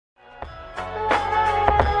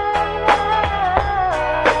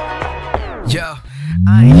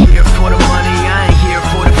I ain't here for the money, I ain't here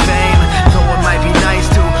for the fame. Though it might be nice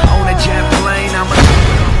to own a jet plane, I'm a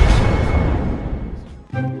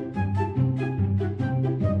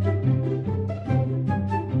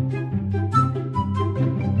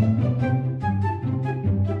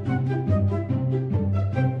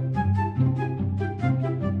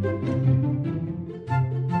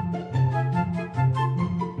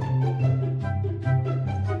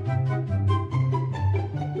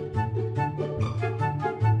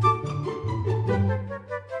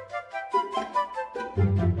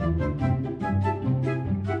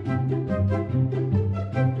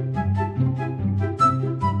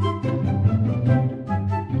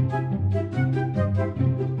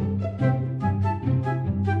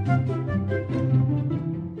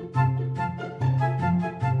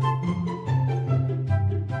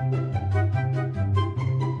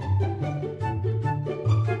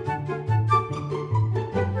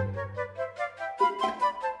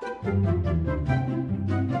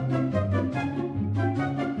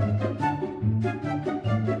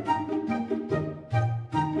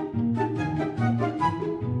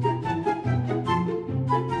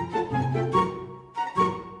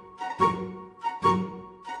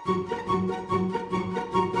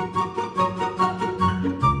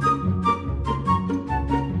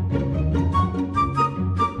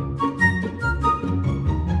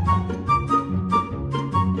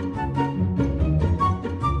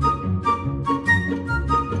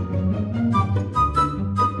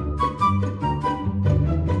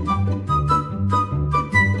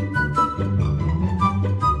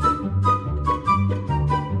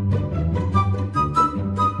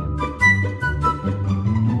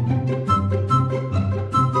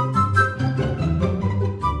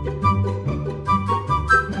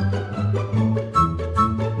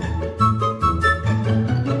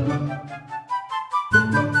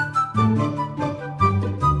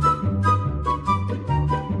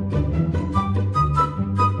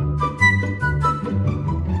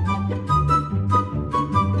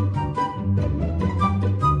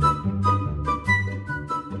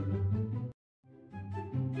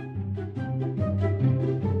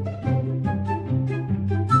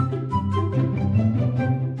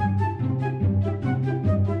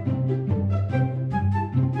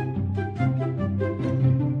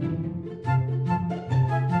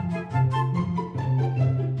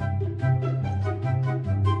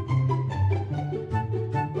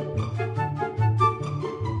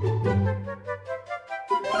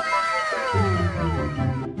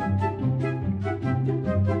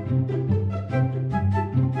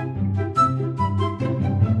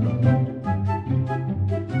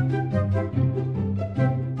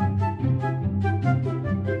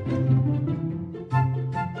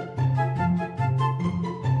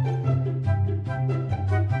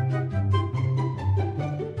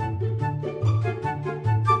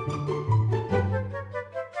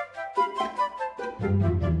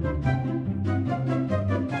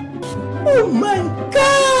Oh my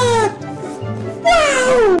God!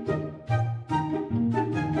 Wow!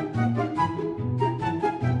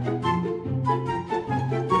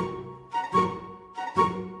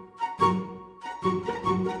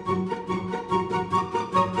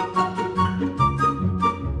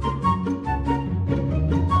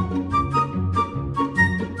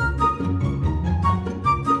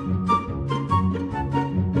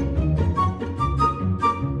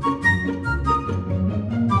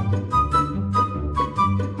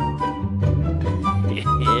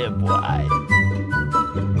 yeah, boy.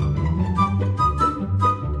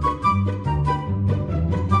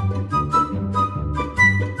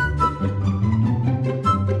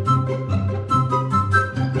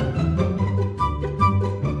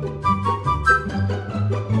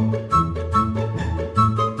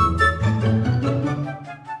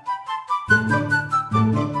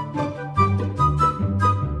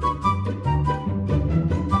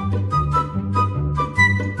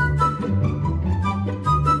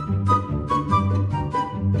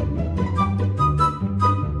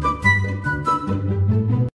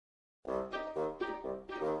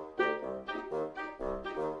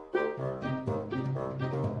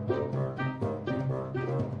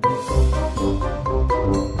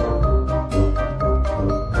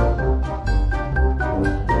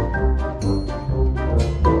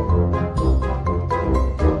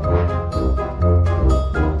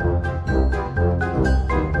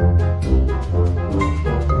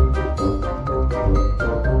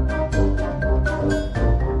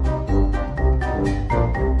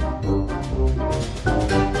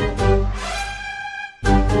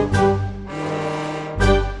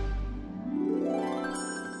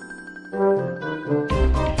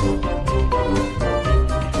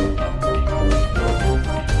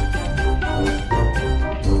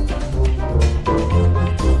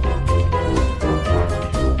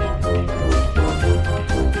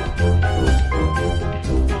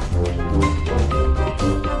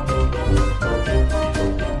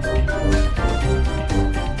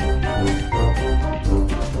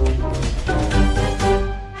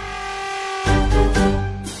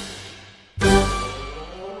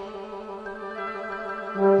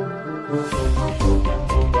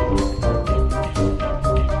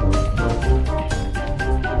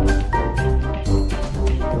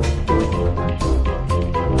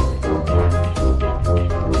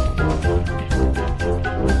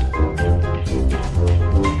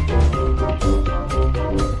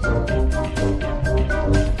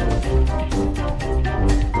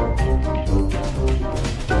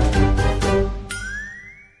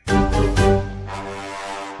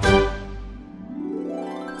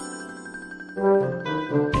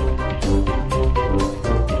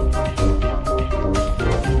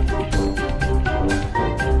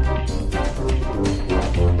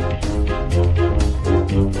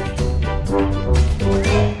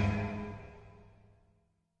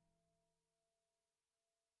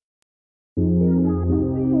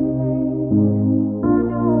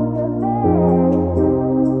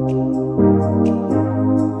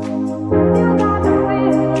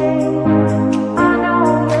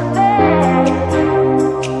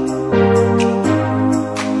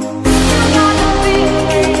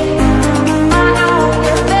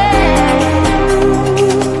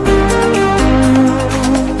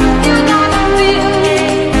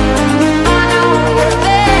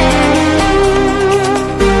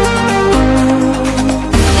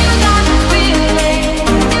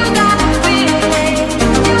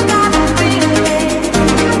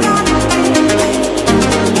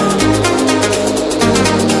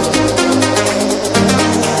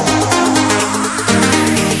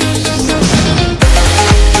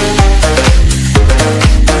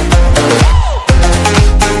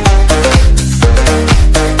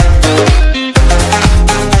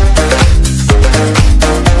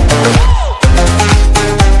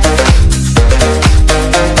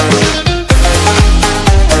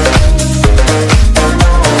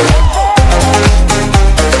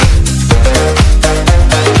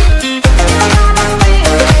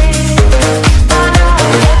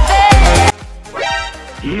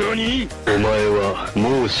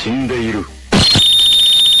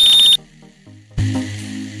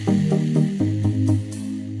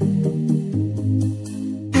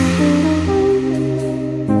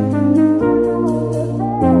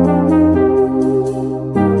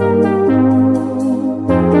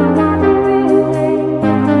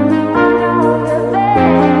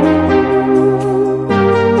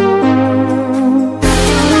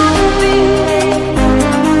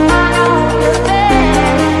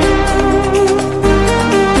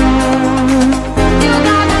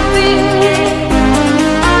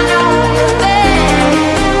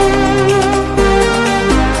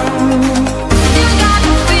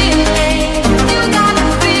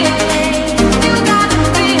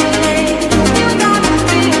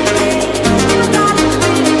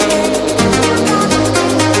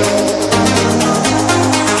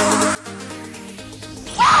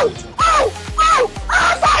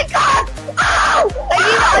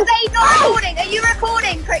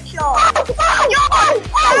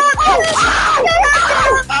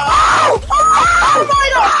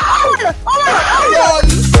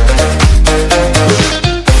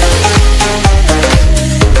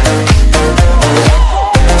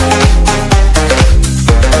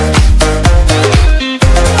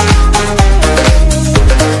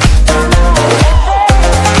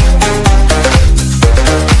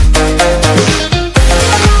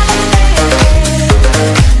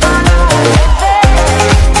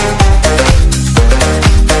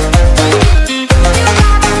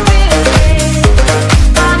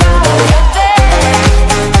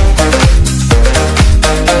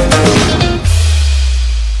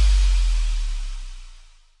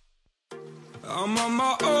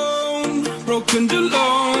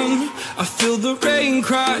 came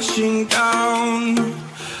crashing down.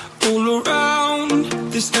 All around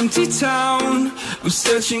this empty town, I'm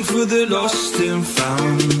searching for the lost and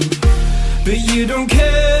found. But you don't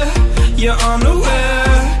care, you're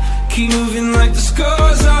unaware. Keep moving like the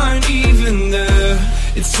scars aren't even there.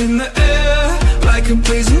 It's in the air, like a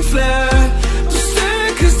blazing flare. Don't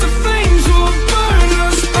stare, cause the flames will burn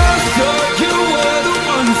us. I thought you were the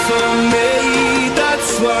one for me.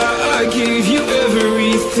 That's why I gave you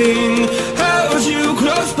everything. Held you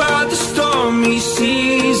close by the stormy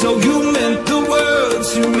seas. Oh, you meant the world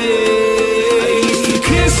to me. I used to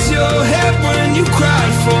kiss your head when you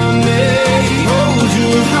cried for me. Hold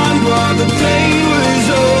your hand while the pain was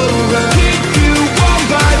over. Keep you warm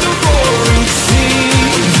by the roaring sea.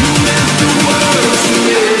 You meant the world to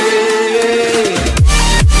me.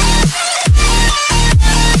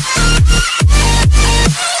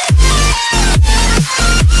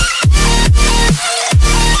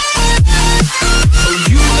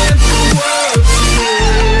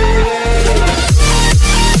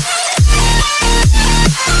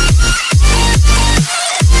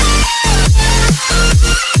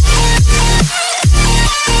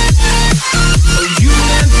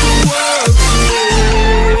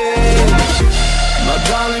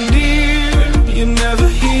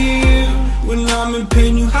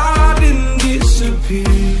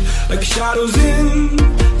 Like shadows in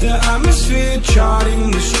the atmosphere,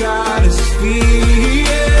 charting the stratosphere.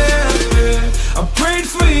 Yeah. I prayed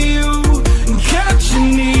for you and kept you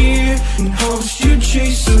near, in hopes you'd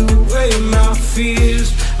chase away my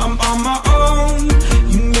fears. I'm on my own,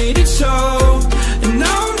 you made it so, and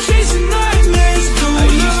now I'm chasing nightmares too. I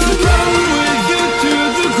used to run with you through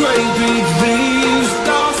the great big leaves,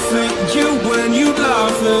 laugh at you when you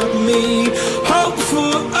laugh at me. Hope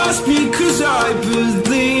for us because I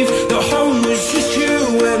believe the home was just you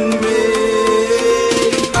and me.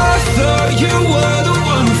 I thought you were the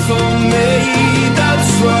one for me.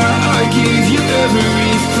 That's why I gave you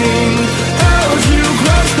everything. Held you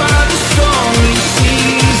close by the stormy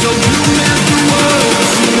seas. Oh, you meant the world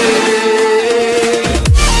to me.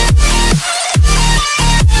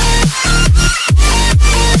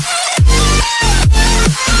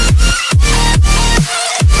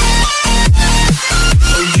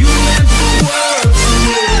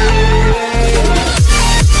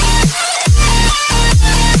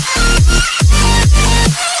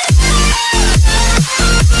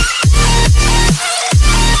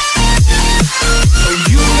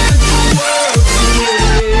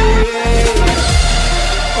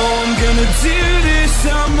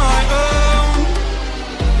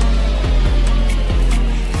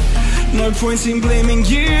 No point in blaming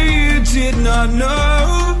you, you did not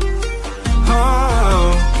know.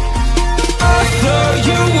 Oh, I thought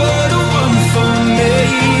you were the one for me.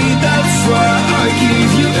 That's why I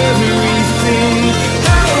gave you everything.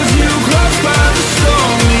 Held you close by the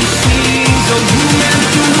stormy seas. Oh, you meant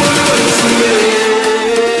the world to me.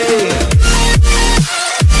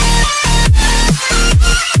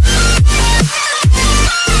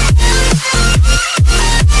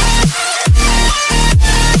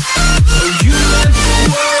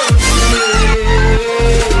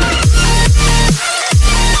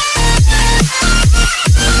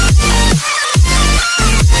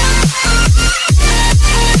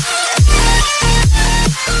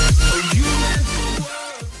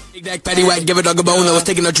 Patty whack, give a dog a bone. I was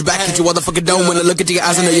taking out your back, hit you all the fucking dome. When I look into your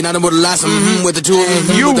eyes, I know you're not able to last. With the two,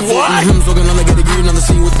 you with the what? Smoking on the get a green on the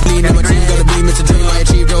scene with the clean. And my dream got a beam, it's a dream. I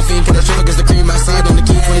achieved your fiend, can I show against the cream outside on the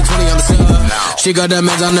key 2020 on the scene. She got that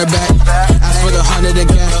meds on her back, asked for the 100 and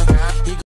cash.